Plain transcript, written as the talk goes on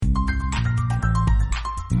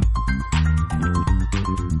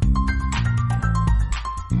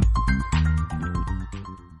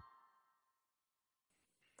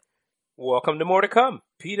Welcome to More to Come,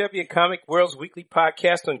 PW Comic World's weekly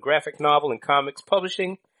podcast on graphic novel and comics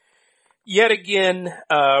publishing. Yet again,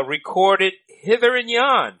 recorded hither and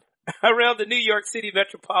yon around the New York City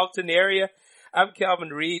metropolitan area. I'm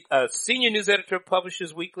Calvin Reed, senior news editor of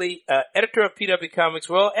Publishers Weekly, editor of PW Comics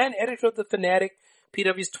World, and editor of The Fanatic,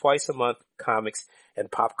 PW's twice-a-month comics and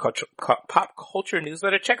pop culture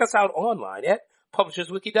newsletter. Check us out online at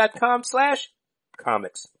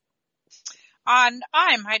publisherswiki.com/comics. I'm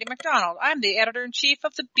Heidi McDonald. I'm the editor-in-chief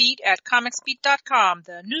of The Beat at comicsbeat.com,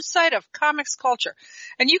 the news site of comics culture.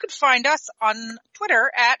 And you can find us on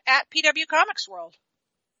Twitter at PW Comics World.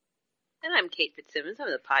 And I'm Kate Fitzsimmons.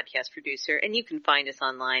 I'm the podcast producer, and you can find us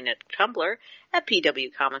online at Tumblr at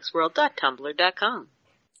pwcomicsworld.tumblr.com.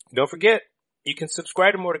 Don't forget, you can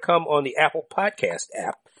subscribe to More to Come on the Apple Podcast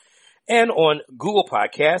app, and on Google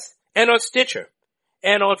Podcasts, and on Stitcher.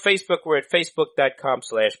 And on Facebook, we're at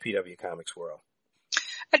facebook.com/pwcomicsworld.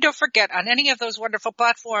 And don't forget, on any of those wonderful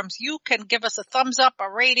platforms, you can give us a thumbs up, a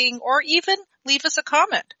rating, or even leave us a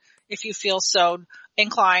comment if you feel so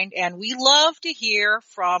inclined. And we love to hear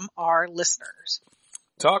from our listeners.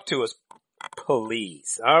 Talk to us,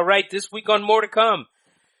 please. All right, this week on More to Come,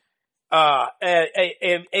 a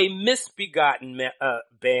misbegotten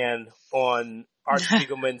ban on Art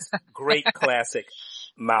Spiegelman's great classic,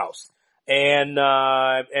 Maus. And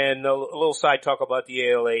a little side talk about the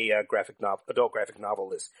ALA adult graphic novel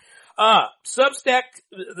list. Substack,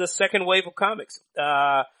 the second wave of comics.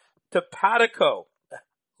 Topatico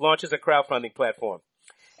launches a crowdfunding platform.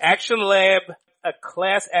 Action Lab, a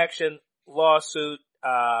class action lawsuit.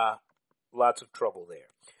 Lots of trouble there.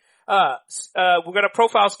 We're going to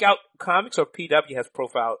profile Scout Comics, or PW has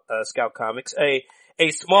profiled Scout Comics, a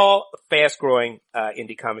small, fast-growing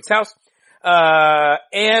indie comics house.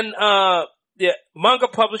 And the manga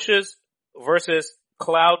publishers versus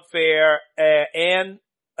Cloudflare, and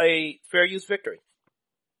a fair use victory.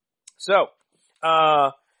 So,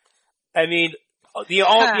 I mean, the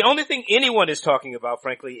only thing anyone is talking about,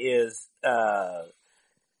 frankly, is, the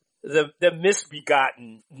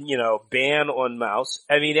misbegotten, ban on Maus.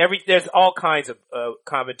 I mean, there's all kinds of,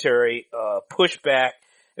 commentary, pushback.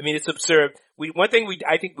 I mean, it's absurd. One thing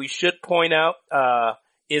I think we should point out,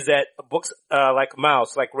 is that books like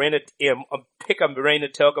Maus, like pick a Raina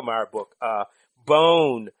Telgemeier book,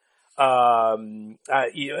 Bone,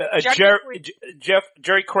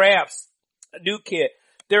 Jerry Crafts, New Kid.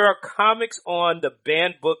 There are comics on the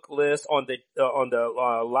banned book list on the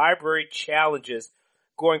library challenges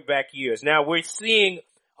going back years. Now we're seeing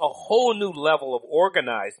a whole new level of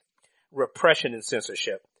organized repression and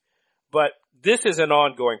censorship, but this is an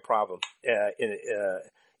ongoing problem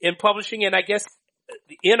in publishing, and I guess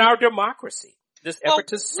in our democracy, this effort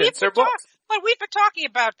to censor books. But we've been talking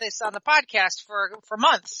about this on the podcast for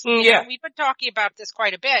months. Yeah. We've been talking about this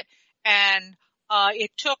quite a bit. And,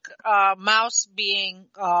 it took, Maus being,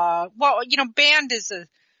 banned is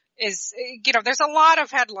there's a lot of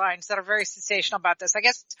headlines that are very sensational about this. I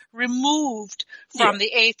guess removed from the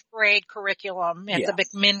 8th grade curriculum at the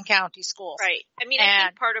McMinn County schools. Right. I mean, I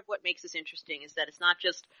think part of what makes this interesting is that it's not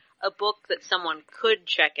just a book that someone could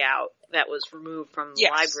check out that was removed from the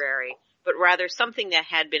library, but rather something that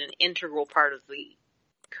had been an integral part of the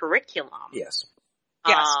curriculum. Yes.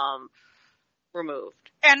 Removed.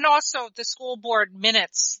 And also the school board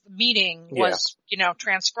minutes meeting was,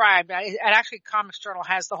 transcribed. And actually Comics Journal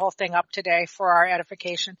has the whole thing up today for our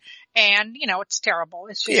edification. And, it's terrible.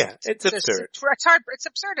 It's just, it's absurd. It's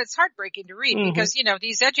absurd. It's heartbreaking to read because,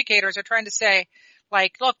 these educators are trying to say,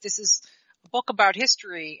 like, look, this is a book about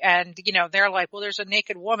history. And, they're like, well, there's a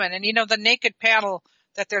naked woman. And, the naked panel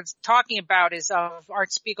that they're talking about is of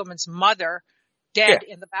Art Spiegelman's mother, dead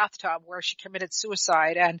in the bathtub where she committed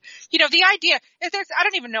suicide. And, the idea, I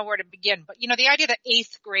don't even know where to begin, but, the idea that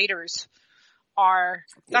 8th graders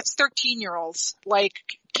that's 13-year-olds, like,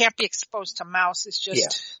 can't be exposed to Maus is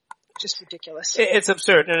just ridiculous. It's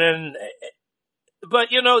absurd. But,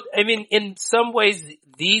 I mean, in some ways,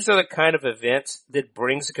 these are the kind of events that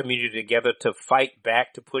brings the community together to fight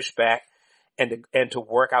back, to push back, and to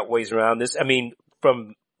work out ways around this. I mean,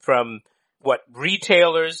 from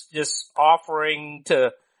retailers just offering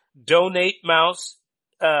to donate Maus,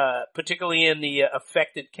 particularly in the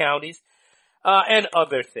affected counties, and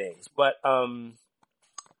other things. But,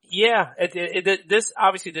 this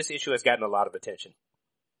issue has gotten a lot of attention.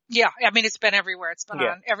 Yeah, I mean, it's been everywhere. It's been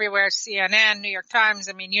on everywhere, CNN, New York Times,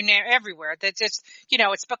 I mean, everywhere. That's just,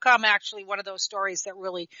 it's become actually one of those stories that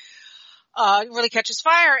really really catches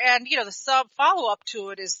fire. And, the follow-up to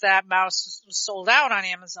it is that Mouse was sold out on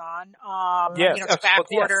Amazon. Yes. It's back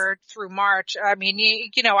ordered through March. I mean,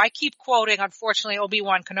 I keep quoting, unfortunately,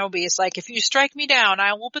 Obi-Wan Kenobi. It's like, if you strike me down,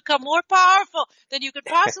 I will become more powerful than you could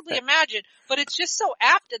possibly imagine. But it's just so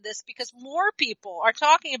apt in this because more people are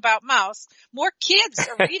talking about Mouse. More kids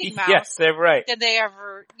are reading Mouse. Yes, they're right. Than they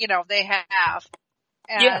ever, they have.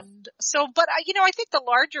 And so, but I think the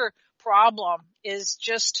larger problem is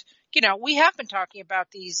just, we have been talking about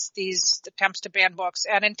these attempts to ban books,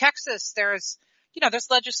 and in Texas there's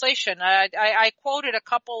legislation. I quoted a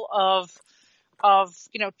couple of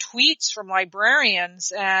tweets from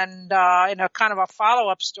librarians and in a kind of a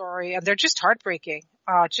follow-up story, and they're just heartbreaking.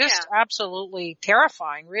 Absolutely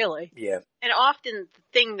terrifying, really. Yeah. And often the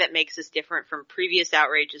thing that makes us different from previous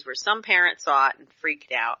outrages where some parents saw it and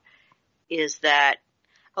freaked out is that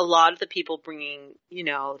a lot of the people bringing,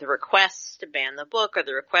 the requests to ban the book or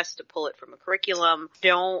the requests to pull it from a curriculum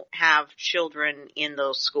don't have children in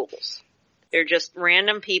those schools. They're just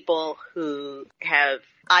random people who have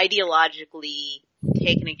ideologically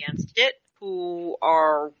taken against it, who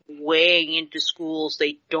are weighing into schools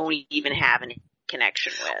they don't even have any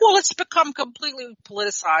connection with. Well, it's become completely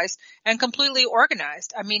politicized and completely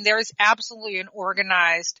organized. I mean, there is absolutely an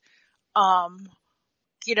organized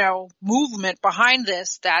movement behind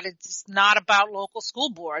this, that it's not about local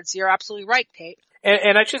school boards. You're absolutely right, Kate.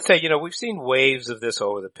 And I should say, we've seen waves of this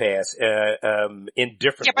over the past, in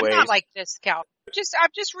different ways. Yeah, but not like this, Cal.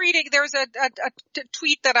 I'm just reading. There's a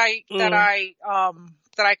tweet that I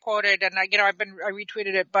quoted, and I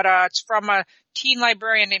retweeted it, but it's from a teen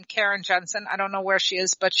librarian named Karen Jensen. I don't know where she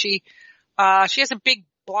is, but she has a big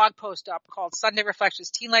blog post up called Sunday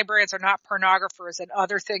Reflections. Teen librarians are not pornographers and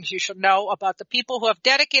other things you should know about the people who have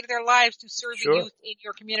dedicated their lives to serving youth in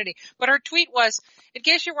your community. But her tweet was, in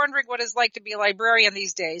case you're wondering what it's like to be a librarian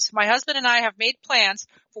these days, my husband and I have made plans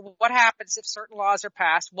for what happens if certain laws are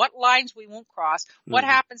passed, what lines we won't cross, what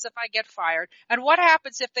happens if I get fired, and what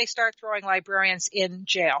happens if they start throwing librarians in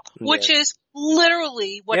jail, which is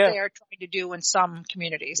literally what they are trying to do in some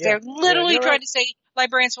communities. They're literally trying to say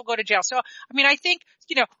librarians will go to jail. So, I mean, I think,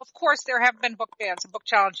 of course there have been book bans and book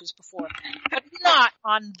challenges before, but not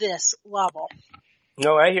on this level.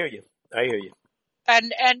 No, I hear you.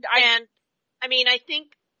 And I mean, I think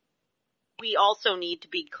we also need to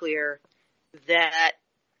be clear that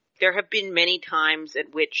there have been many times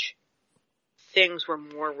at which things were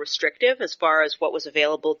more restrictive as far as what was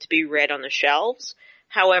available to be read on the shelves.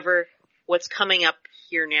 However, what's coming up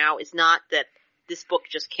here now is not that this book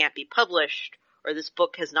just can't be published or this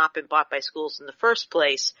book has not been bought by schools in the first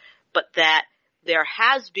place, but that there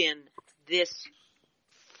has been this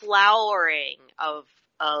flowering of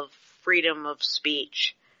freedom of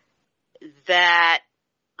speech that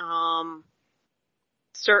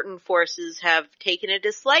certain forces have taken a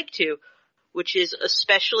dislike to, which is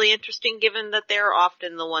especially interesting given that they're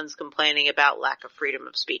often the ones complaining about lack of freedom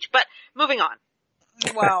of speech. But moving on.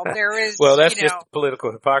 Well, there is. Well, that's just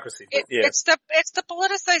political hypocrisy. But it's the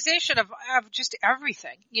politicization of just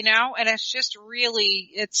everything, and it's just really,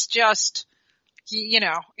 it's just,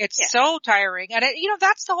 so tiring. And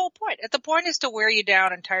that's the whole point. The point is to wear you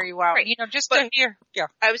down and tire you out. Right. To hear. Yeah.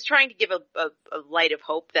 I was trying to give a light of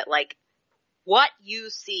hope that what you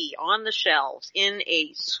see on the shelves in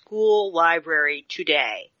a school library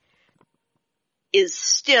today is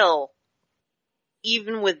still,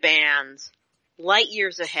 even with bans, light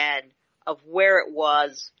years ahead of where it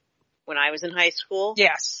was when I was in high school.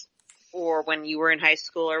 Yes. Or when you were in high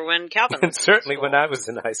school, or when Calvin was certainly when I was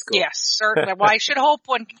in high school. Yes, certainly. Well, I should hope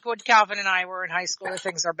when Calvin and I were in high school that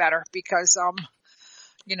things are better because,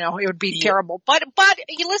 it would be terrible. But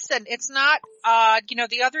listen, it's not,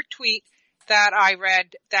 the other tweet that I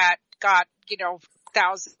read that got,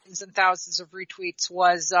 thousands and thousands of retweets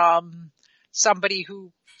was, somebody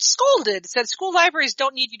who said school libraries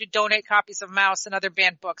don't need you to donate copies of Mouse and other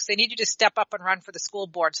banned books. They need you to step up and run for the school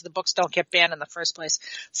board so the books don't get banned in the first place.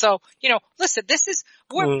 So, listen, things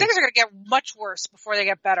are going to get much worse before they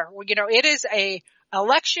get better. Well, it is a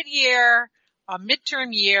election year, a midterm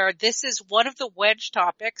year. This is one of the wedge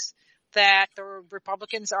topics that the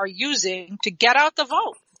Republicans are using to get out the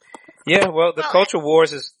vote. Yeah, well, the culture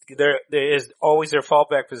wars there is always their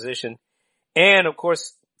fallback position. And of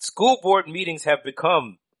course, school board meetings have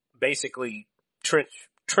become basically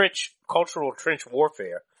cultural trench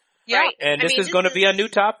warfare. Yeah. Right. And this is going to be a new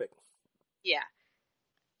topic. Yeah.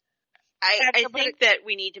 I think that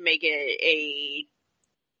we need to make we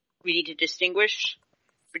need to distinguish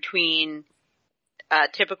between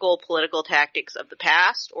typical political tactics of the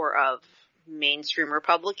past or of mainstream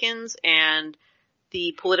Republicans and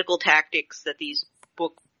the political tactics that these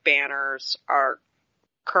book banners are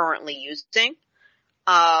currently using.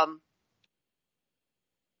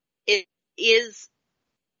 It is,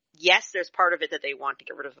 yes, there's part of it that they want to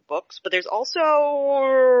get rid of the books, but there's also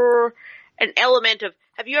an element of,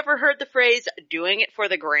 have you ever heard the phrase, doing it for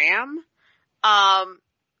the gram?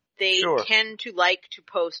 They Sure. tend to like to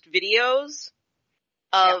post videos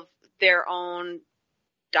of their own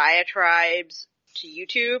diatribes to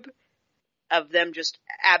YouTube, of them just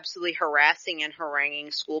absolutely harassing and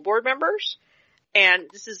haranguing school board members. And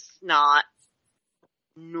this is not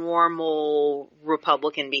normal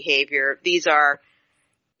Republican behavior. These are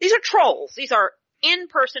trolls. These are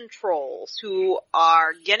in-person trolls who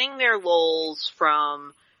are getting their lulls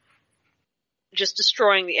from just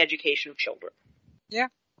destroying the education of children. Yeah.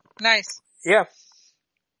 Nice. Yeah.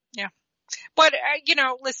 Yeah. But,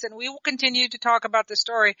 listen, we will continue to talk about the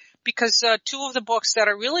story because two of the books that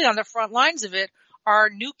are really on the front lines of it are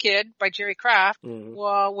New Kid by Jerry Craft,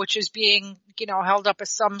 which is being, held up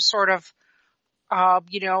as some sort of,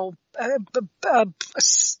 it's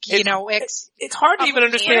hard to even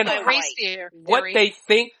understand what they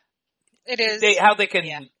think it is, how they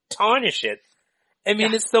can tarnish it. I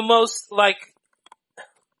mean, it's the most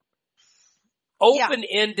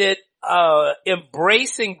open-ended,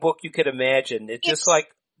 embracing book you could imagine. It's just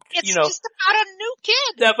just about a new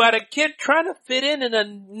kid. About a kid trying to fit in a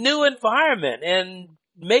new environment and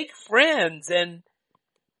make friends, and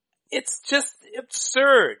it's just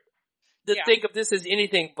absurd to think of this as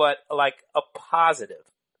anything but like a positive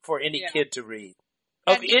for any kid to read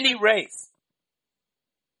of any race.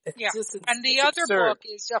 And the other book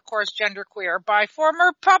is, of course, Genderqueer by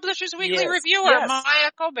former Publishers Weekly reviewer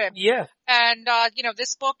Maya Kobin. Yeah. And,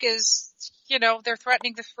 this book is, they're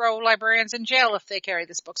threatening to throw librarians in jail if they carry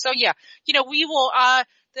this book. So we will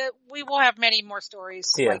have many more stories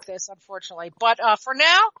like this, unfortunately. But, for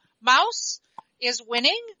now, Maus is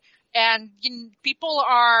winning. And people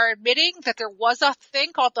are admitting that there was a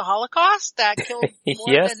thing called the Holocaust that killed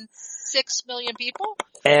more than 6 million people.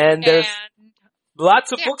 And there's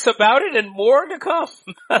lots of books about it and more to come,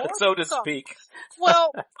 so to speak.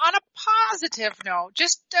 Well, on a positive note,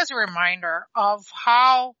 just as a reminder of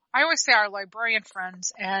how I always say our librarian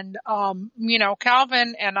friends and,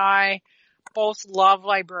 Calvin and I both love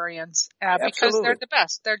librarians, because they're the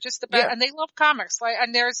best. They're just the best. And they love comics.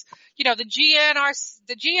 And there's, the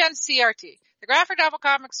GNCRT, the Graphic Novel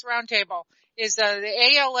Comics Roundtable is,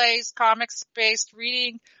 the ALA's comics-based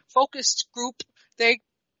reading focused group. They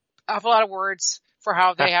have a lot of words for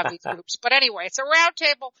how they have these groups. But anyway, it's a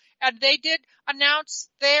roundtable, and they did announce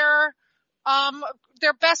their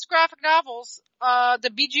best graphic novels,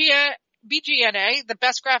 the BGNA, the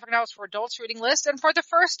best graphic novels for adults reading list, and for the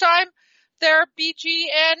first time, their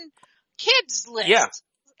BGN kids list. Yeah.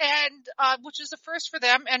 And, which is the first for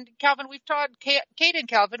them. And Calvin, Kate and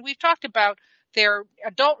Calvin, we've talked about their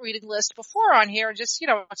adult reading list before on here. Just,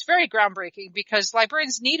 it's very groundbreaking because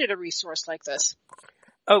librarians needed a resource like this.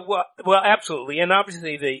 Oh, well, absolutely. And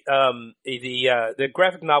obviously the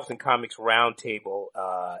Graphic Novels and Comics Roundtable,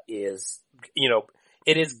 is,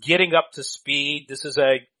 it is getting up to speed. This is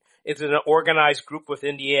it's an organized group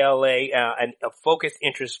within the ALA, and a focused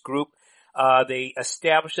interest group. They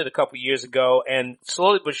established it a couple years ago, and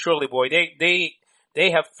slowly but surely, boy, they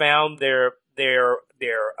have found their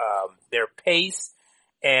pace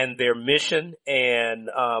and their mission, and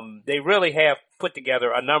they really have put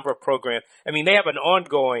together a number of programs. I mean, they have an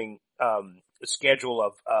ongoing schedule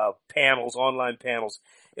of panels, online panels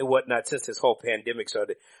and whatnot since this whole pandemic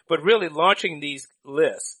started. But really launching these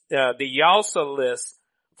lists, the YALSA list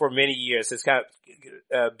for many years has kind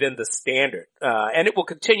of been the standard, and it will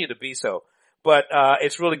continue to be so. But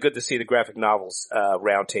it's really good to see the Graphic Novels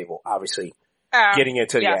Roundtable, obviously, getting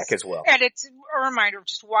into the act as well. And it's a reminder of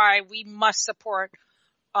just why we must support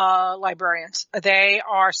librarians. They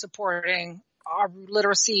are supporting our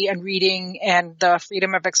literacy and reading and the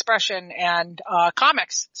freedom of expression and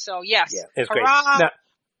comics. So yes, it's great. Now,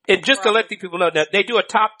 and just to let the people know that they do a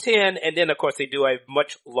top 10, and then of course they do a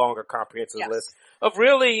much longer comprehensive list of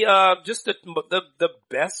really just the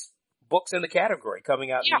best books in the category coming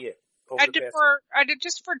out in the year.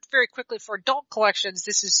 Just for very quickly for adult collections,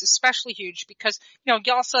 this is especially huge because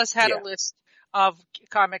YALSA has had a list of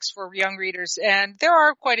comics for young readers, and there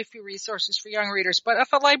are quite a few resources for young readers. But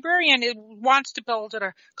if a librarian wants to build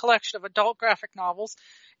a collection of adult graphic novels,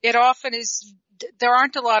 it often is there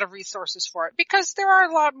aren't a lot of resources for it because there are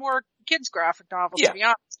a lot more kids graphic novels, to be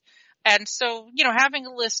honest. And so, having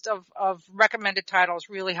a list of recommended titles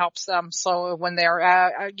really helps them. So when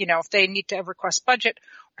they're, if they need to request budget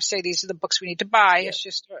or say these are the books we need to buy, it's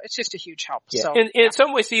just a huge help. Yeah. So, in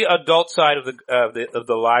some ways, the adult side of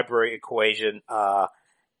the library equation,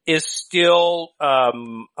 is still a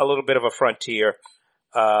little bit of a frontier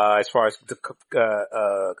as far as the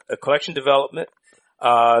collection development.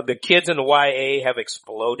 The kids in the YA have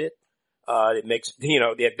exploded. It makes,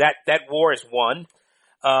 that war is won.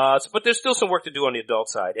 But there's still some work to do on the adult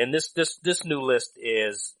side. And this new list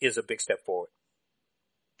is a big step forward.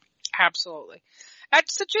 Absolutely.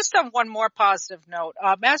 So just on one more positive note,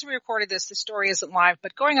 as we recorded this, the story isn't live,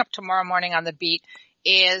 but going up tomorrow morning on the beat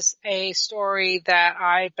is a story that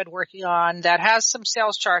I've been working on that has some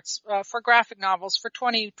sales charts for graphic novels for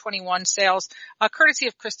 2021 sales, courtesy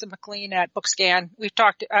of Kristen McLean at Bookscan. We've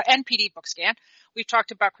talked NPD Bookscan. We've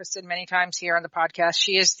talked about Kristen many times here on the podcast.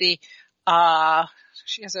 She is she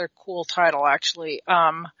has a cool title actually.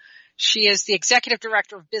 She is the executive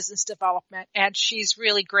director of business development, and she's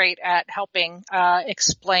really great at helping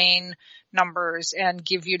explain numbers and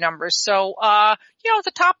give you numbers. So,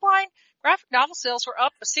 the top line, graphic novel sales were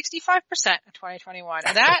up 65% in 2021,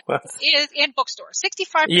 and that is in bookstores.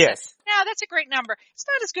 65%. Yes. Now, that's a great number. It's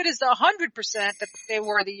not as good as the 100% that they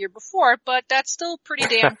were the year before, but that's still pretty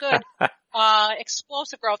damn good.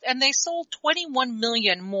 Explosive growth, and they sold 21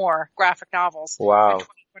 million more graphic novels in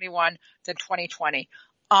 2021 than 2020.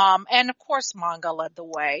 And of course manga led the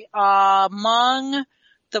way. Among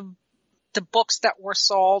the books that were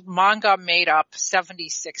sold, manga made up 76%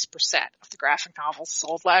 of the graphic novels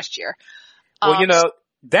sold last year. Well,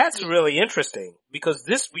 that's really interesting because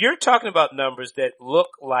you're talking about numbers that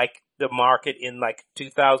look like the market in like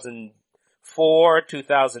 2004,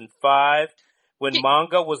 2005, when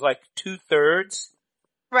manga was like 2/3.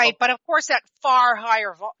 Right, but of course at far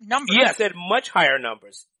higher numbers. Yes, at much higher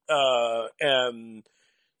numbers.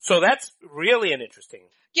 So that's really an interesting.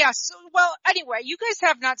 Yes. Well, anyway, you guys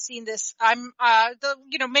have not seen this.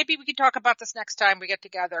 Maybe we can talk about this next time we get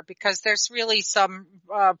together because there's really some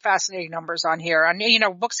fascinating numbers on here. And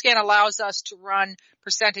Bookscan allows us to run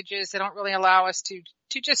percentages. They don't really allow us to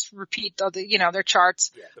just repeat their charts.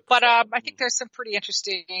 Yeah, but I think there's some pretty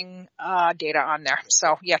interesting data on there.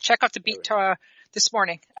 So yeah, check out the beat this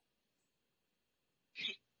morning.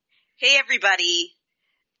 Hey everybody,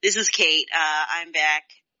 this is Kate. I'm back.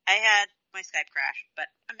 I had my Skype crash, but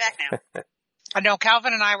I'm back now. I know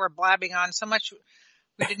Calvin and I were blabbing on so much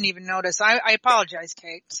we didn't even notice. I apologize,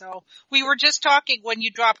 Kate. So we were just talking when you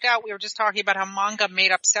dropped out. We were just talking about how manga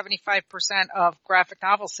made up 75% of graphic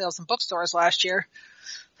novel sales in bookstores last year.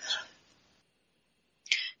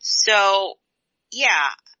 So yeah,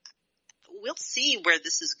 we'll see where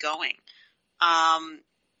this is going.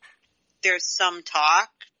 There's some talk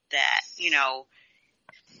that,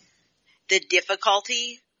 the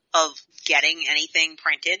difficulty of getting anything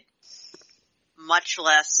printed, much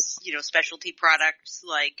less, specialty products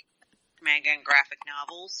like manga and graphic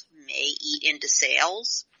novels may eat into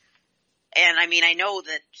sales. And I know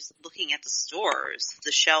that just looking at the stores,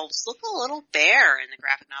 the shelves look a little bare in the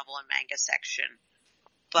graphic novel and manga section.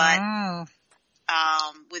 But,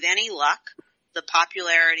 with any luck, the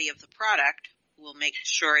popularity of the product will make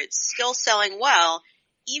sure it's still selling well,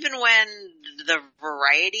 even when the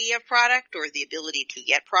variety of product or the ability to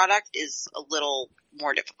get product is a little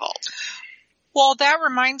more difficult. Well, that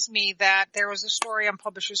reminds me that there was a story on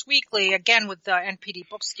Publishers Weekly, again with the NPD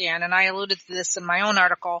Bookscan, and I alluded to this in my own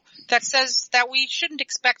article, that says that we shouldn't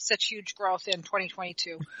expect such huge growth in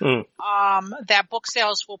 2022. That book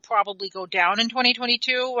sales will probably go down in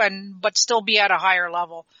 2022 but still be at a higher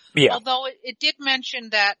level. Yeah. Although it did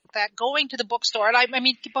mention that going to the bookstore,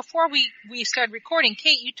 and before we started recording,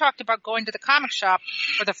 Kate, you talked about going to the comic shop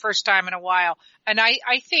for the first time in a while. And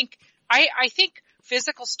I think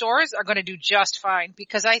physical stores are going to do just fine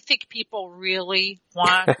because I think people really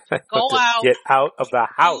want to go out, get out of the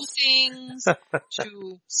house, do things,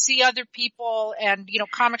 to see other people, and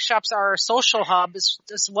comic shops are a social hub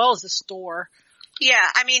as well as a store. Yeah,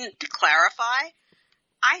 to clarify,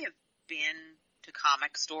 I have been to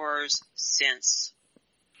comic stores since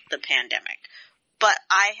the pandemic, but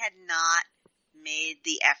I had not made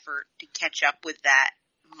the effort to catch up with that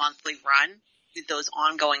monthly run. With those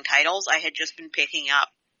ongoing titles, I had just been picking up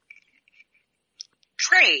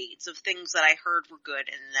trades of things that I heard were good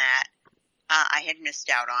and that I had missed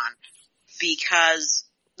out on because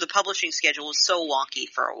the publishing schedule was so wonky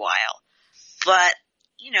for a while. But,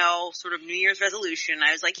 sort of New Year's resolution,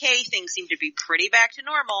 I was like, hey, things seem to be pretty back to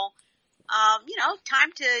normal.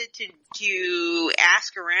 Time to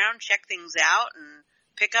ask around, check things out, and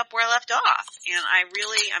pick up where I left off. And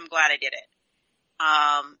I'm glad I did it.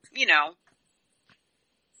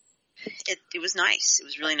 It was nice. It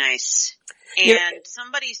was really nice. And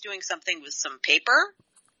somebody's doing something with some paper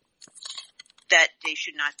that they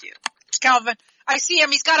should not do. Calvin, I see him.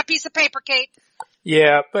 He's got a piece of paper, Kate.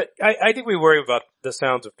 Yeah, but I think we worry about the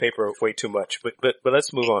sounds of paper way too much, but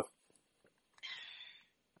let's move on.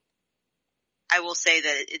 I will say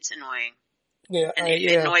that it's annoying. Yeah, and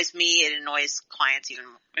it annoys me. It annoys clients even.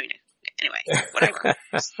 Anyway, whatever.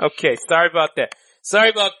 Okay, sorry about that. Sorry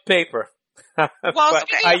about paper. Well,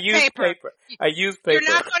 I use paper. You're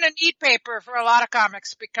not going to need paper for a lot of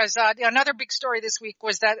comics because another big story this week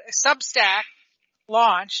was that Substack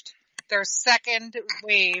launched their second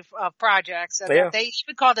wave of projects. And they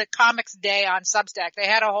even called it Comics Day on Substack. They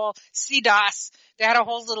had a whole CDOS. They had a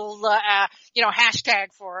whole little,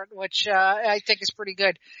 hashtag for it, which I think is pretty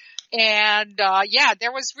good. And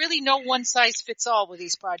there was really no one size fits all with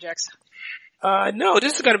these projects. No,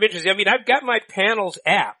 this is kind of interesting. I mean, I've got my Panels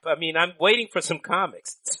app. I mean, I'm waiting for some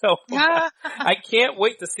comics, so I can't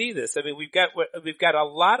wait to see this. I mean, we've got a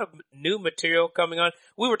lot of new material coming on.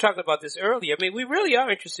 We were talking about this earlier. I mean, we really are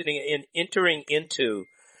interested in entering into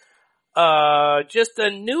just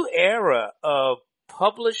a new era of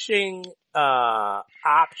publishing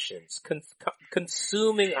options,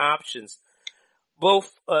 consuming options.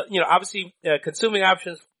 Both, obviously, consuming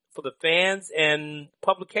options for the fans and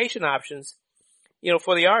publication options,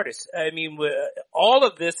 for the artists. I mean, all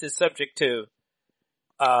of this is subject to,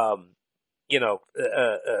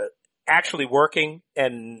 actually working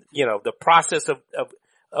and, the process of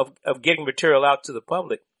getting material out to the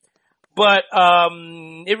public. But,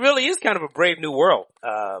 it really is kind of a brave new world,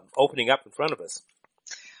 opening up in front of us.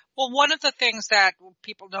 Well, one of the things that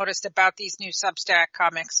people noticed about these new Substack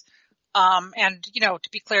comics, and, to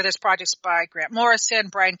be clear, this project's by Grant Morrison,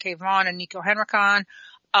 Brian K. Vaughan, and Nico Henriksen.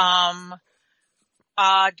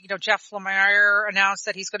 Jeff Lemire announced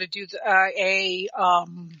that he's going to do a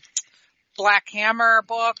Black Hammer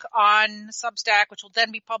book on Substack, which will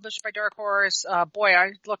then be published by Dark Horse. I'm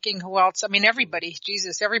looking who else. I mean, everybody.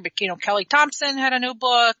 Jesus, everybody. Kelly Thompson had a new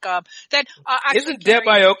book. Isn't Deb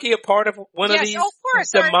Aoki a part of one of these? Yes, of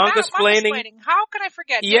course. The manga-splaining? How can I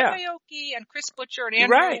forget? Yeah. Deb Aoki and Chris Butcher and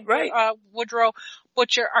Andrew Woodrow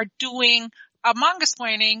Butcher are doing a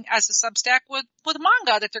manga-splaining as a Substack with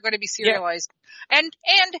manga that they're going to be serialized. Yeah.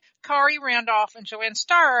 And Kari Randolph and Joanne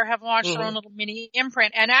Starr have launched their own little mini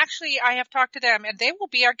imprint. And actually, I have talked to them, and they will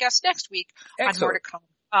be our guests next week on More to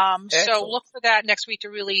Come. So look for that next week to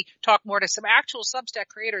really talk more to some actual Substack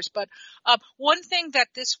creators. But one thing that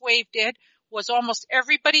this wave did was almost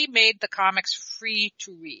everybody made the comics free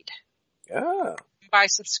to read. Yeah. By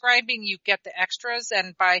subscribing, you get the extras,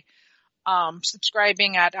 and by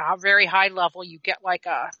subscribing at a very high level, you get like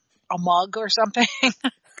a mug or something.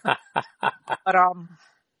 But a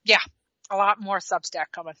lot more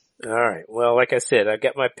Substack coming. All right. Well, like I said, I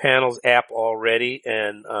got my Panels app already,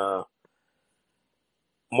 and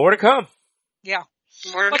more to come. Yeah,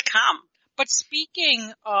 more to come. But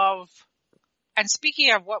speaking of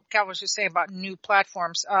what Cal was just saying about new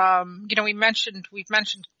platforms, we've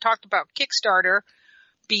talked about Kickstarter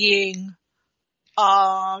being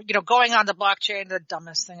going on the blockchain, the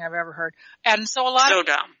dumbest thing I've ever heard. And so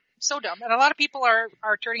so dumb. And a lot of people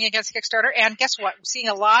are turning against Kickstarter. And guess what? We're seeing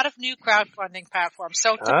a lot of new crowdfunding platforms.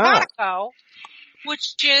 So Topatico,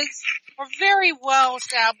 which is a very well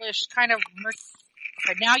established kind of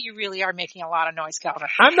okay, now you really are making a lot of noise, Calvin.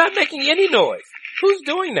 I'm not making any noise. Who's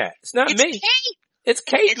doing that? It's not me. Kate. It's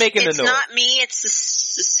Kate making the noise. It's not me. It's the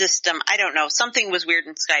system. I don't know. Something was weird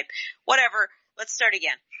in Skype. Whatever. Let's start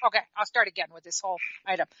again. Okay, I'll start again with this whole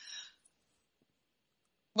item.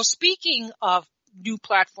 Well, speaking of new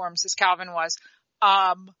platforms, as Calvin was,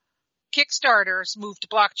 Kickstarter's move to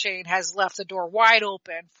blockchain has left the door wide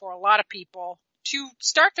open for a lot of people to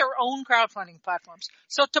start their own crowdfunding platforms.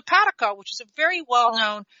 So Topatico, which is a very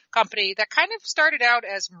well-known company that kind of started out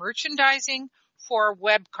as merchandising for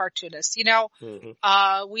web cartoonists. We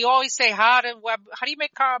always say, how do you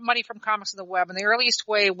make money from comics on the web? And the earliest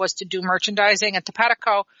way was to do merchandising. And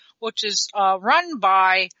Topatico, which is run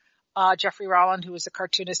by Jeffrey Rowland, who is a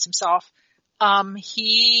cartoonist himself,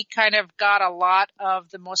 he kind of got a lot of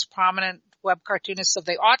the most prominent web cartoonists of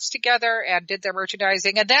the aughts together and did their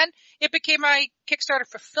merchandising. And then it became a Kickstarter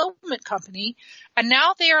fulfillment company. And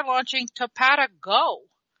now they are launching Topatico,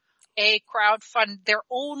 their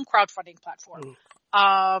own crowdfunding platform.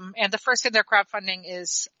 And the first in their crowdfunding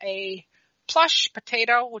is a plush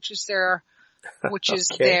potato, which is their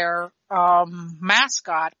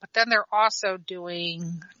mascot. But then they're also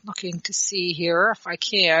looking to see here if I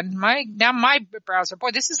can, my browser, boy,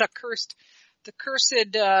 this is the cursed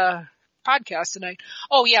podcast tonight.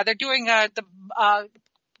 Oh yeah, they're doing the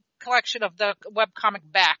collection of the webcomic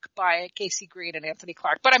Back by Casey Green and Anthony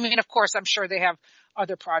Clark. But I mean, of course, I'm sure they have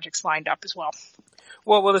other projects lined up as well.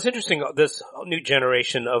 Well, it's interesting, this new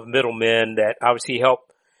generation of middlemen that obviously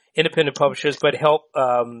help independent publishers, but help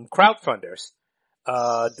crowdfunders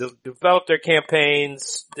develop their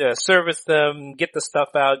campaigns, service them, get the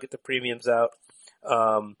stuff out, get the premiums out.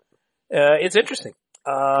 It's interesting.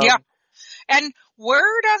 Yeah. And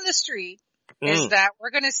word on the street is that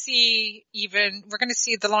we're going to see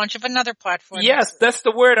the launch of another platform. Yes, that's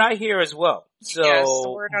the word I hear as well. So yes,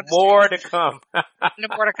 the word on the more street. to come.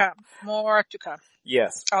 More to come.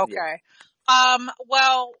 Yes. Okay. Yeah.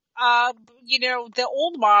 The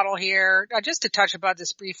old model here, just to touch about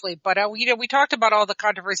this briefly, but, we talked about all the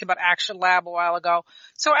controversy about Action Lab a while ago.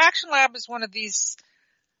 So Action Lab is one of these,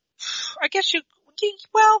 I guess they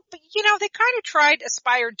kind of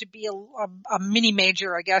aspired to be a mini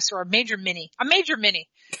major, I guess, or a major mini. Kind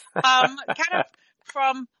of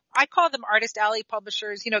from, I call them artist alley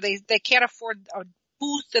publishers. They can't afford a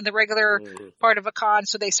booth in the regular part of a con,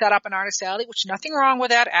 so they set up an artist alley, which nothing wrong with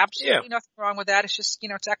that. Absolutely nothing wrong with that. It's just,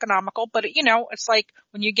 it's economical, but it's like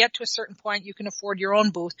when you get to a certain point, you can afford your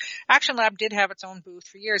own booth. Action Lab did have its own booth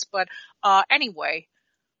for years, but, anyway,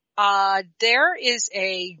 there is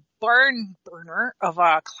a barn burner of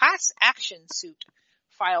a class action suit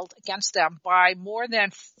filed against them by more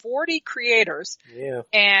than 40 creators. Yeah.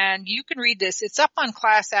 And you can read this. It's up on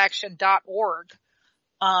classaction.org.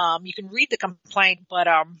 You can read the complaint, but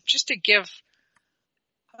just to give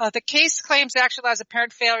the case claims Action Lab's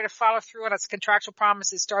apparent failure to follow through on its contractual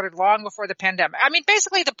promises started long before the pandemic. I mean,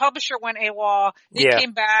 basically the publisher went AWOL. They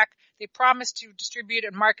came back. They promised to distribute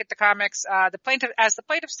and market the comics. As the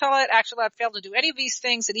plaintiffs tell it, Action Lab failed to do any of these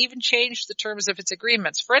things and even changed the terms of its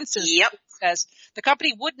agreements. For instance, it says the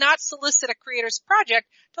company would not solicit a creator's project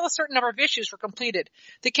till a certain number of issues were completed.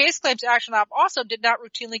 The case claims Action Lab also did not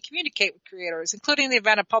routinely communicate with creators, including the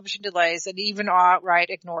event of publishing delays, and even outright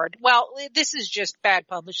ignored. Well, this is just bad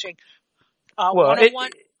publishing.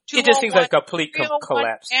 It just seems like a complete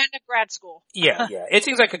collapse. And a grad school. Yeah. It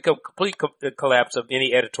seems like a complete collapse of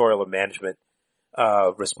any editorial or management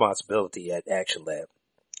responsibility at Action Lab.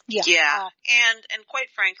 Yeah. And quite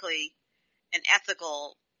frankly, an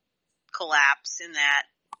ethical collapse in that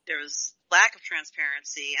there's lack of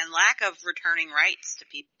transparency and lack of returning rights to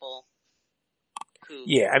people who...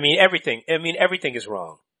 Yeah, everything is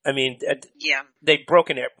wrong. They've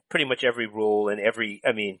broken pretty much every rule and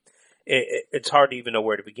it's hard to even know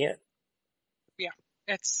where to begin. Yeah.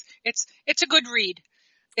 It's a good read.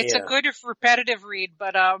 It's a good repetitive read,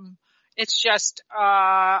 but, it's just,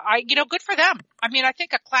 good for them. I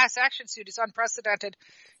think a class action suit is unprecedented.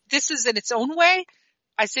 This is in its own way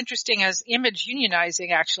as interesting as image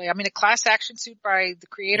unionizing, actually. A class action suit by the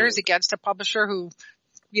creators against a publisher who,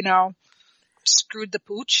 screwed the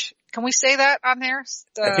pooch. Can we say that on there?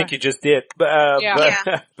 I think you just did. But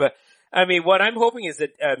what I'm hoping is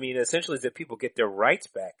that, essentially is that people get their rights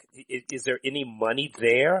back. Is there any money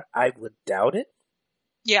there? I would doubt it.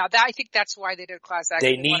 Yeah, I think that's why they did class action.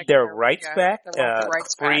 They need their rights back,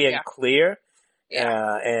 free and clear.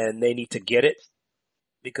 Yeah. And they need to get it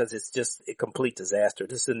because it's just a complete disaster.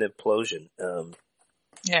 This is an implosion.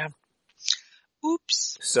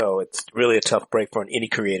 Oops. So it's really a tough break for any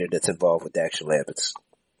creator that's involved with Action Lab. It's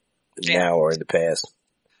now or in the past.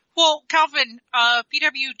 Well, Calvin,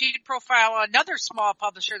 PW did profile another small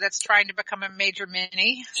publisher that's trying to become a major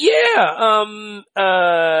mini. Yeah,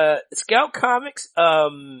 Scout Comics,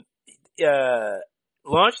 launched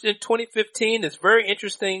in 2015. It's very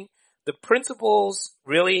interesting. The principles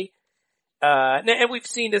really, and we've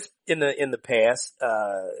seen this in the past.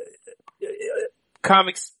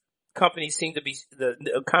 Comics companies seem to be,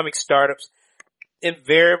 the comic startups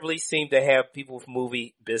invariably seem to have people with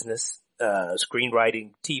movie business,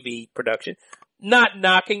 screenwriting, TV production. Not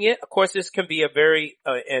knocking it. Of course, this can be a very,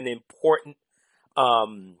 an important,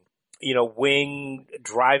 wing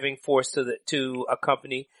driving force to a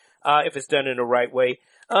company, if it's done in the right way.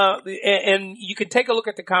 And you can take a look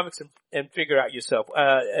at the comics and figure out yourself.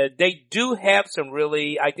 They do have some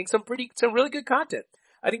really good content.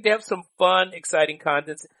 I think they have some fun, exciting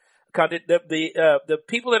content. The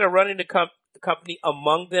people that are running the company,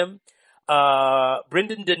 among them,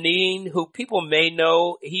 Brendan Deneen, who people may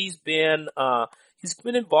know, he's been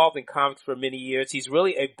involved in comics for many years. He's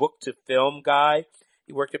really a book to film guy.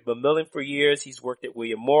 He worked at Macmillan for years. He's worked at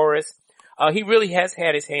William Morris. He really has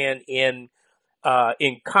had his hand in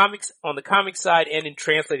comics, on the comic side, and in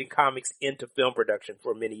translating comics into film production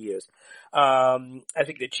for many years. I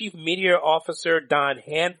think the chief media officer, Don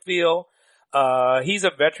Hanfield, he's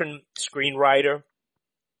a veteran screenwriter.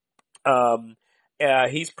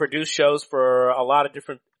 He's produced shows for a lot of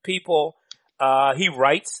different people. He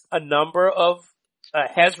writes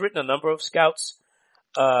has written a number of Scouts,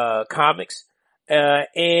 comics.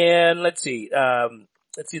 And let's see,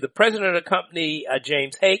 the president of the company,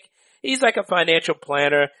 James Hake, He's like a financial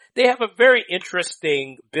planner. They have a very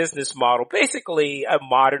interesting business model, basically a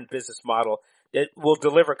modern business model that will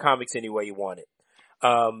deliver comics any way you want it.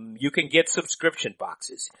 You can get subscription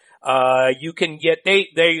boxes. You can get,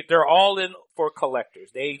 they're all in for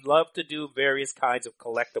collectors. They love to do various kinds of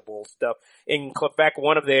collectible stuff. In fact,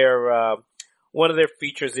 one of their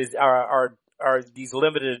features are these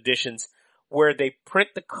limited editions where they print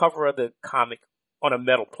the cover of the comic on a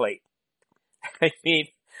metal plate. I mean,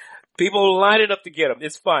 people line it up to get them.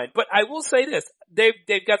 It's fine. But I will say this.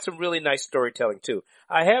 They've got some really nice storytelling too.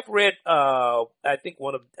 I have read, I think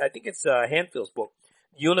it's Hanfield's book,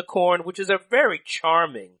 Unicorn, which is a very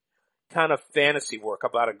charming kind of fantasy work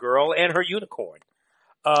about a girl and her unicorn.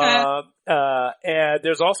 And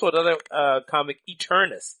there's also another, comic,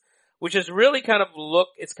 Eternus, which is really kind of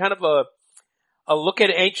it's kind of a look at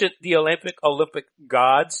the Olympic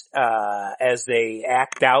gods, as they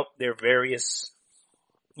act out their various,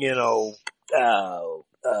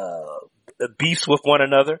 beefs with one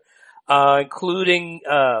another, including,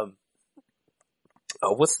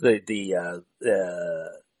 what's the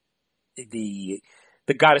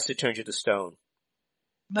goddess that turns you to stone?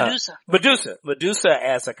 Medusa. Medusa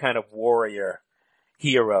as a kind of warrior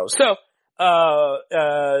hero. So,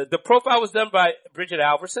 the profile was done by Bridget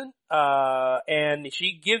Alverson, and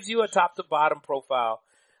she gives you a top to bottom profile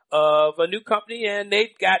of a new company, and in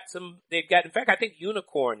fact, I think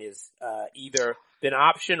Unicorn is, either been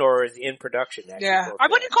optioned or is in production. Actually, yeah. I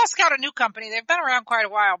wouldn't call Scout a new company. They've been around quite a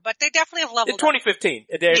while, but they definitely have leveled in 2015.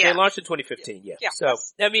 They launched in 2015, yeah. So,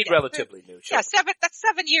 relatively new. Sure. Yeah, that's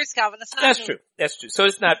 7 years, Calvin. That's true. So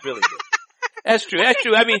it's not really new. That's true. I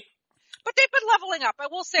mean, but they've been leveling up. I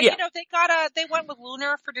will say, they went with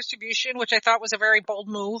Lunar for distribution, which I thought was a very bold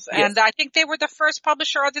move. Yes. And I think they were the first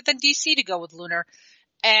publisher other than DC to go with Lunar.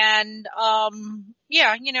 And,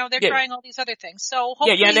 they're trying all these other things. So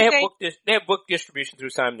hopefully and they have book distribution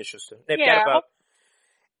through Simon & Schuster. They've got about,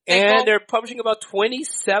 they're publishing about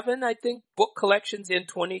 27, I think, book collections in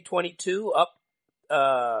 2022 up,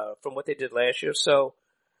 from what they did last year. So,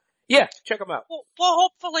 yeah, check them out. Well,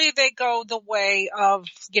 hopefully they go the way of,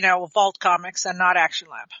 Vault Comics and not Action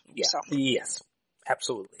Lab. Yeah. So. Yes,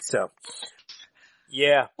 absolutely. So,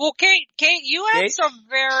 yeah. Well, Kate, you had some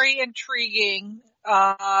very intriguing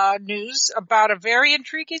news about a very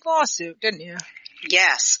intriguing lawsuit, didn't you?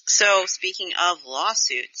 Yes. So speaking of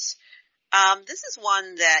lawsuits, this is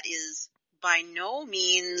one that is by no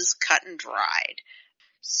means cut and dried.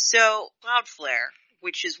 So Cloudflare,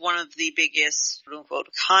 which is one of the biggest, quote unquote,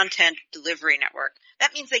 content delivery network,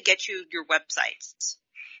 that means they get you your websites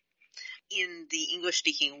in the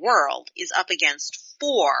English-speaking world, is up against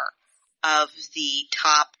 4 of the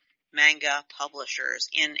top manga publishers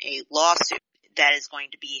in a lawsuit that is going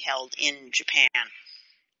to be held in Japan,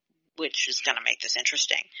 which is going to make this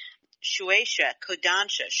interesting. Shueisha,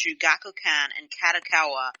 Kodansha, Shugakukan, and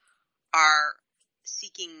Kadokawa are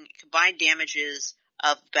seeking combined damages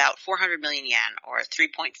of about 400 million yen, or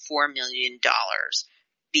 $3.4 million,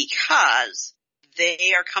 because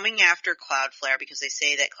they are coming after Cloudflare because they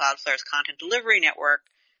say that Cloudflare's content delivery network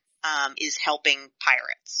is helping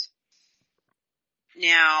pirates.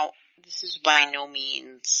 Now, this is by no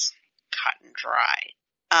means cut and dry.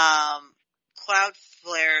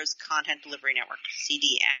 Cloudflare's content delivery network,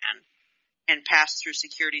 CDN, and pass-through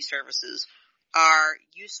security services are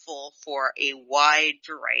useful for a wide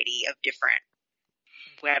variety of different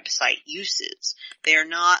website uses. They are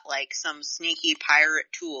not like some sneaky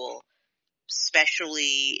pirate tool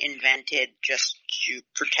specially invented just to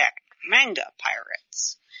protect manga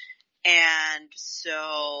pirates. And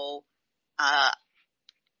so,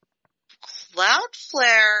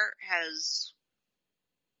 Cloudflare has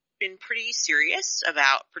been pretty serious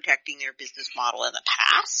about protecting their business model in the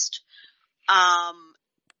past.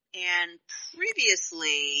 And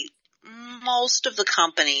previously, most of the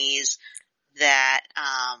companies that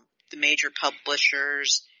the major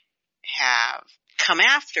publishers have come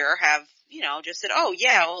after have, just said, oh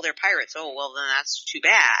yeah, well they're pirates. Oh, well then that's too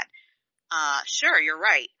bad. Sure, you're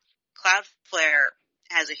right. Cloudflare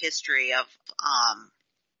has a history of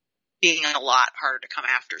being a lot harder to come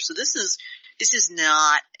after. So this is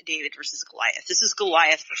not David versus Goliath. This is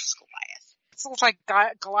Goliath versus Goliath. It sounds like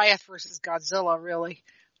Goliath versus Godzilla, really.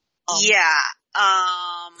 Well,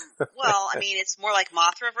 I mean, it's more like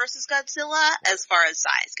Mothra versus Godzilla as far as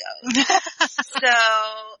size goes. So,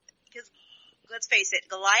 because let's face it,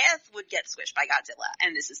 Goliath would get squished by Godzilla,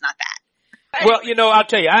 and this is not that. Well, I'll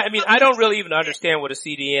tell you, I don't really even understand what a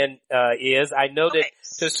CDN, is. I know that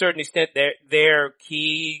to a certain extent they're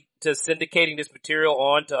key to syndicating this material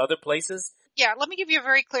on to other places. Yeah, let me give you a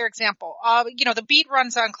very clear example. The beat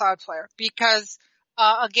runs on Cloudflare because,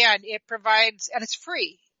 again, it provides, and it's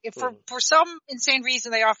free. If for some insane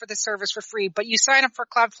reason they offer the service for free, but you sign up for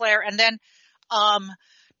Cloudflare and then,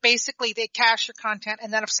 basically they cache your content,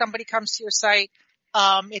 and then if somebody comes to your site,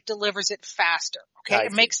 it delivers it faster. Okay.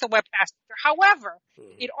 It makes the web faster. However,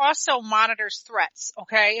 it also monitors threats.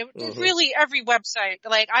 Okay. Really every website,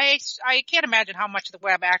 like I can't imagine how much of the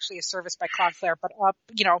web actually is serviced by Cloudflare, but,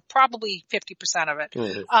 probably 50% of it.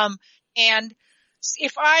 And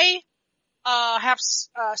if I, have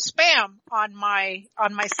spam on my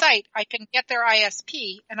site, I can get their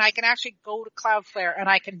ISP and I can actually go to Cloudflare and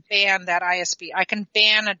I can ban that ISP. I can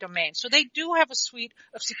ban a domain. So they do have a suite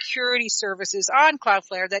of security services on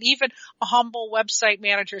Cloudflare that even a humble website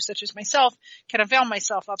manager such as myself can avail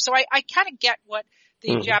myself of. So I kind of get what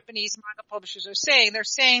the Japanese manga publishers are saying. They're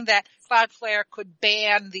saying that Cloudflare could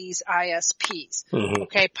ban these ISPs.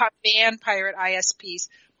 Okay, ban pirate ISPs.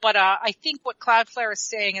 But I think what Cloudflare is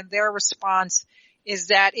saying in their response is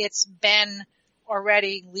that it's been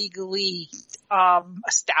already legally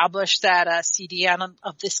established that a CDN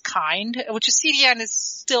of this kind, which a CDN is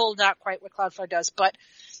still not quite what Cloudflare does, but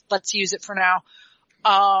let's use it for now,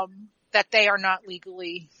 that they are not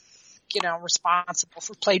legally, responsible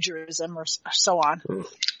for plagiarism or so on.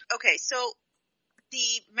 Okay, so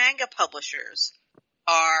the manga publishers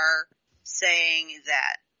are saying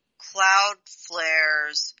that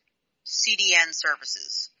Cloudflare's CDN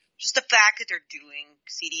services, just the fact that they're doing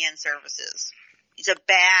CDN services, is a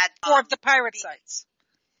bad for the pirate sites,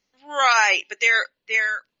 right? But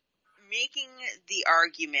they're making the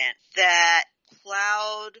argument that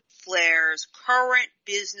Cloudflare's current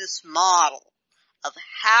business model of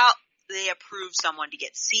how they approve someone to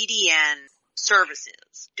get CDN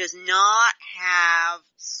services does not have,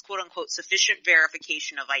 quote unquote, sufficient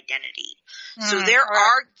verification of identity. So their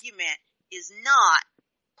argument is not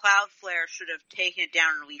Cloudflare should have taken it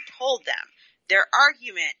down and we told them. Their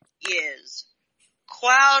argument is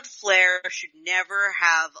Cloudflare should never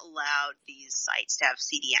have allowed these sites to have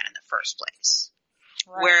CDN in the first place.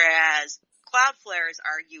 Right. Whereas Cloudflare is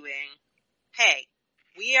arguing, hey,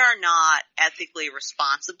 we are not ethically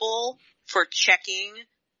responsible for checking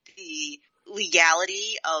the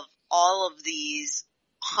legality of all of these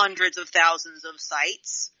hundreds of thousands of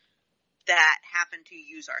sites that happen to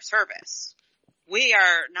use our service. We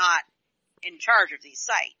are not in charge of these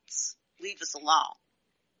sites. Leave us alone.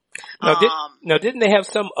 Now, didn't they have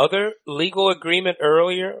some other legal agreement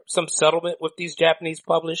earlier, some settlement with these Japanese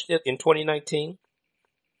publishers in 2019?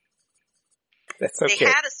 That's okay. They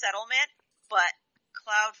had a settlement, but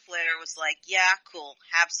Cloudflare was like, yeah, cool,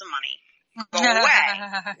 have some money. Go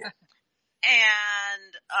away.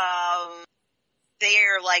 And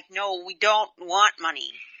they're like, no, we don't want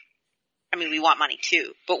money. I mean, we want money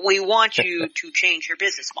too, but we want you to change your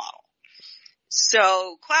business model.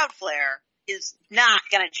 So Cloudflare is not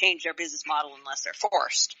going to change their business model unless they're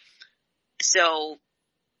forced. So,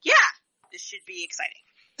 yeah, this should be exciting.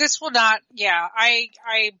 This will not,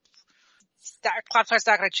 Cloudflare's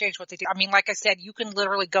not going to change what they do. I mean, like I said, you can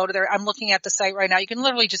literally go to I'm looking at the site right now. You can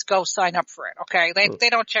literally just go sign up for it. Okay. They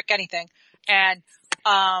don't check anything. And,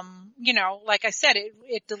 like I said,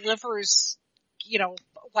 it delivers,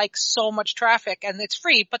 like so much traffic and it's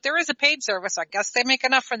free, but there is a paid service. I guess they make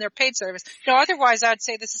enough from their paid service. Otherwise I'd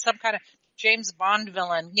say this is some kind of James Bond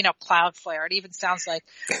villain, Cloudflare. It even sounds like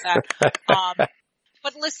that.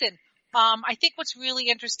 But listen, I think what's really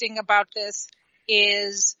interesting about this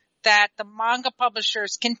is that the manga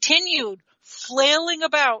publishers continued flailing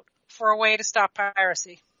about for a way to stop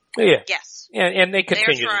piracy. Yeah. Yes. And they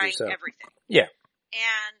continue They're to trying do so. Everything. Yeah.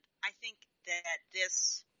 And I think that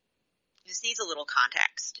this needs a little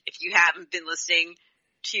context. If you haven't been listening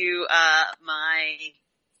to my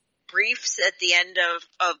briefs at the end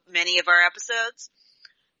of many of our episodes,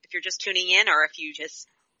 if you're just tuning in or if you just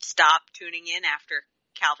stop tuning in after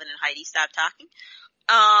Calvin and Heidi stop talking,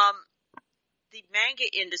 the manga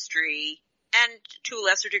industry and to a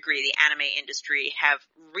lesser degree the anime industry have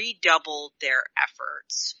redoubled their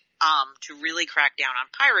efforts to really crack down on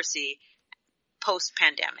piracy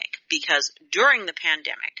post-pandemic, because during the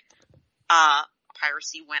pandemic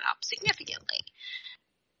piracy went up significantly.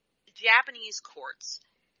 Japanese courts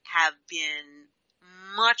have been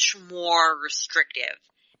much more restrictive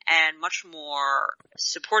and much more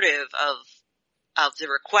supportive of the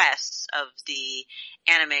requests of the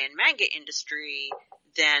anime and manga industry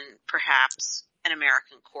than perhaps an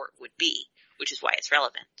American court would be, which is why it's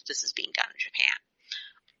relevant. This is being done in Japan.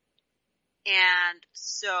 And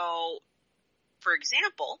so, for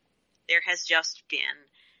example, there has just been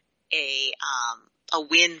a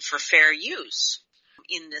win for fair use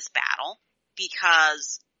in this battle,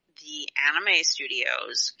 because the anime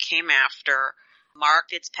studios came after Mark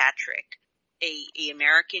Fitzpatrick, a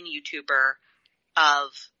American YouTuber of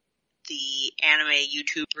the anime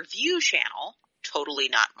YouTube review channel, Totally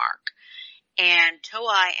Not Mark. And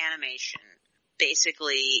Toei Animation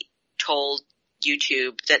basically told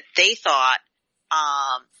YouTube that they thought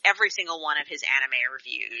every single one of his anime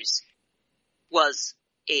reviews was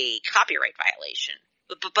a copyright violation.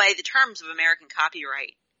 But by the terms of American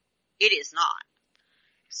copyright, it is not.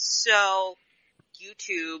 So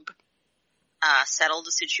YouTube settled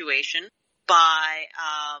the situation by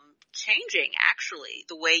changing, actually,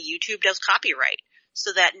 the way YouTube does copyright,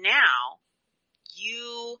 so that now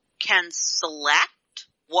you can select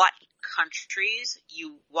what countries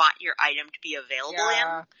you want your item to be available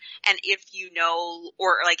in. And if you know,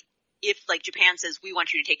 or like, if like Japan says, we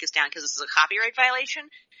want you to take this down because this is a copyright violation,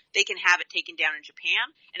 they can have it taken down in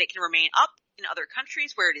Japan, and it can remain up in other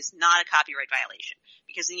countries where it is not a copyright violation.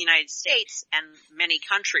 Because in the United States and many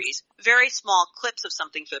countries, very small clips of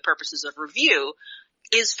something for the purposes of review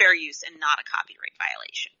is fair use and not a copyright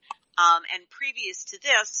violation. And previous to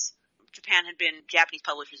this, Japanese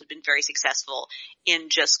publishers have been very successful in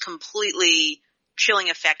just completely chilling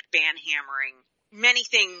effect, ban hammering many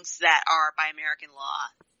things that are by American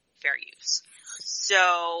law fair use.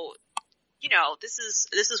 So, you know, this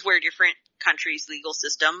is where different countries' legal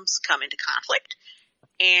systems come into conflict,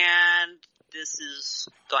 and this is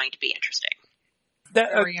going to be interesting.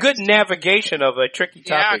 A good navigation of a tricky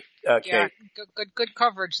topic, Kate. Yeah, good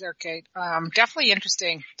coverage there, Kate. Definitely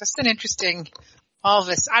interesting. Just an interesting, all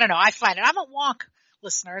this. I don't know. I find it. I'm a wonk,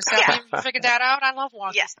 listeners. Have you figured that out? I love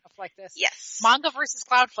wonk and stuff like this. Yes. Manga versus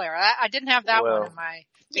Cloudflare. I didn't have that one in my.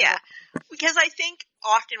 Yeah, because I think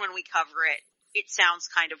often when we cover it, it sounds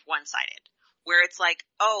kind of one-sided, where it's like,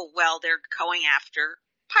 oh, well, they're going after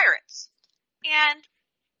pirates. And,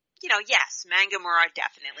 you know, yes, Mangamura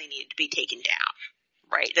definitely needed to be taken down,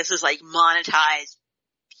 right? This is like monetized,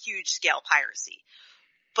 huge-scale piracy.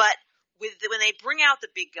 But when they bring out the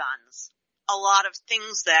big guns, a lot of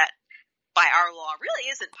things that by our law really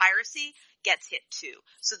isn't piracy gets hit too.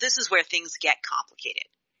 So this is where things get complicated.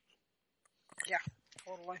 Yeah.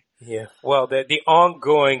 Totally. Yeah. Well, the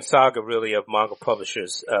ongoing saga really of manga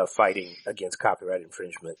publishers fighting against copyright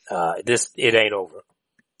infringement. It ain't over.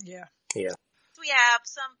 Yeah. Yeah. We have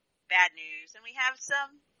some bad news and we have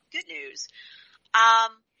some good news.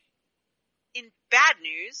 In bad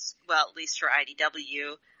news, well, at least for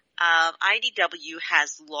IDW, IDW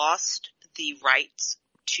has lost the rights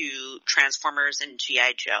to Transformers and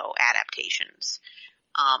G.I. Joe adaptations.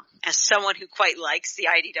 As someone who quite likes the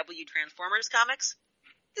IDW Transformers comics,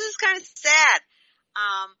 this is kind of sad.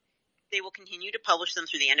 They will continue to publish them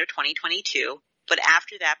through the end of 2022, but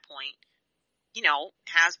after that point, you know,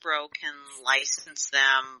 Hasbro can license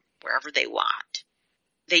them wherever they want.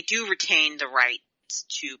 They do retain the rights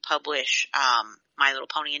to publish My Little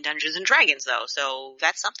Pony and Dungeons and Dragons, though, so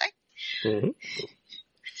that's something. Mm-hmm.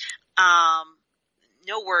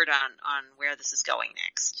 No word on where this is going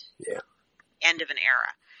next. Yeah. End of an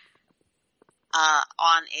era.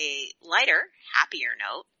 On a lighter, happier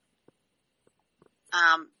note,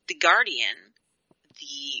 The Guardian,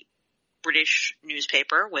 the British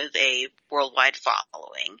newspaper with a worldwide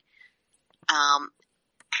following,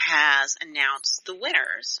 has announced the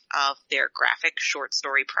winners of their graphic short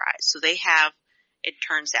story prize. So they have, it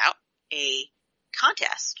turns out, a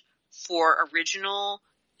contest for original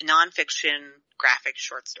nonfiction graphic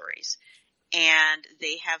short stories. And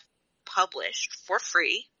they have published for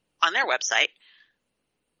free on their website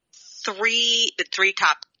the three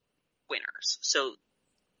top winners. So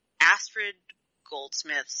Astrid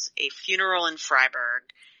Goldsmith's A Funeral in Freiburg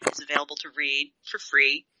is available to read for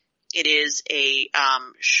free. It is a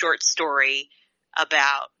short story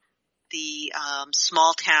about the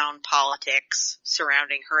small town politics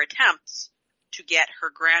surrounding her attempts to get her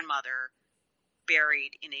grandmother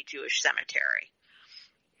buried in a Jewish cemetery.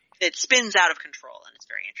 It spins out of control, and it's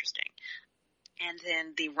very interesting. And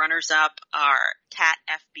then the runners-up are Tat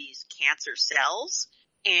FB's Cancer Cells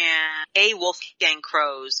and A. Wolfgang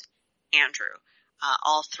Crow's Andrew.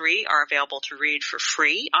 All three are available to read for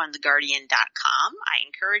free on theguardian.com. I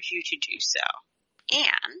encourage you to do so.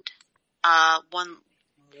 And one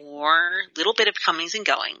more little bit of comings and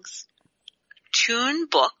goings. Toon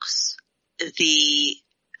Books, the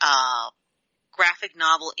graphic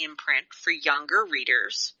novel imprint for younger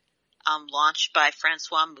readers, launched by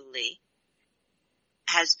Francois Mouly,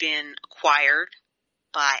 has been acquired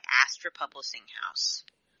by Astra Publishing House.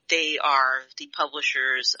 They are the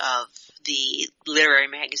publishers of the literary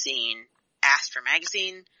magazine Astra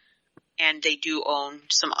Magazine, and they do own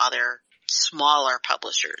some other smaller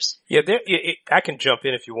publishers. Yeah, I can jump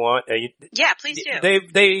in if you want. Yeah, please do.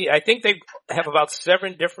 I think they have about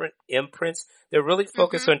 7 different imprints. They're really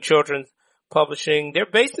focused on children's publishing. They're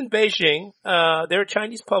based in Beijing. They're a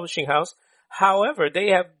Chinese publishing house. However, they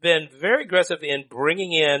have been very aggressive in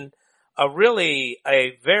bringing in a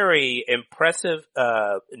very impressive,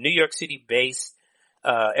 New York City based,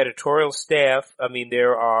 editorial staff. I mean,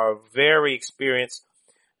 there are very experienced,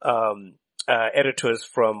 editors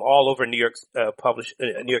from all over New York,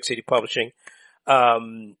 New York City publishing.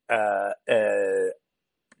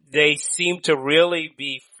 They seem to really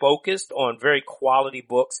be focused on very quality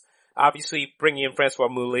books. Obviously, bringing in Francoise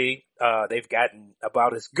Mouly, they've gotten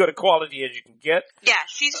about as good a quality as you can get. Yeah,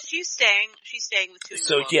 she's staying with Two.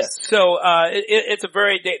 So yes, so it's a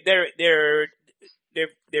very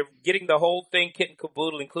they're getting the whole thing kit and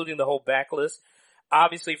caboodle, including the whole backlist.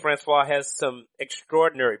 Obviously, Francoise has some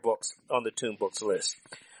extraordinary books on the Toon Books list,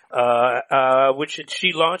 which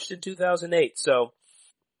she launched in 2008. So.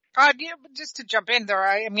 Yeah, just to jump in there,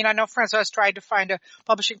 I mean, I know Francoise tried to find a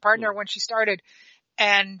publishing partner when she started,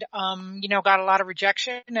 and got a lot of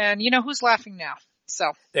rejection, and who's laughing now?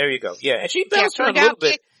 So there you go. Yeah, and she bounced around a little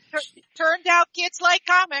bit. Turned out kids like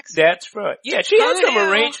comics. That's right. Yeah, she had some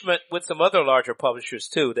arrangement with some other larger publishers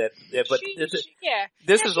too. This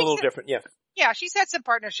is a little different. Yeah. Yeah, she's had some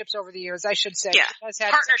partnerships over the years, I should say. Yeah,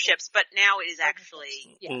 partnerships, but now it is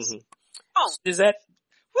actually. Yes. Oh, is that?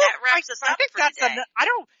 That wraps us up. I think that's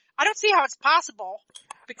I don't see how it's possible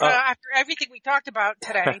because after everything we talked about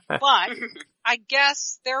today, but I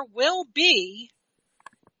guess there will be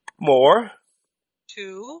more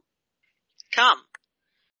to come.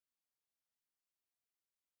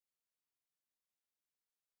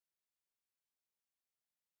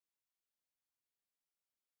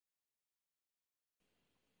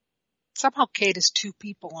 Somehow Kate is 2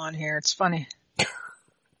 people on here. It's funny.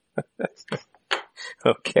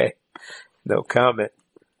 Okay. No comment.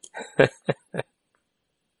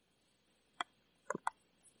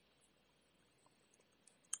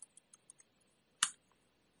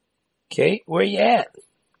 Kate, where you at?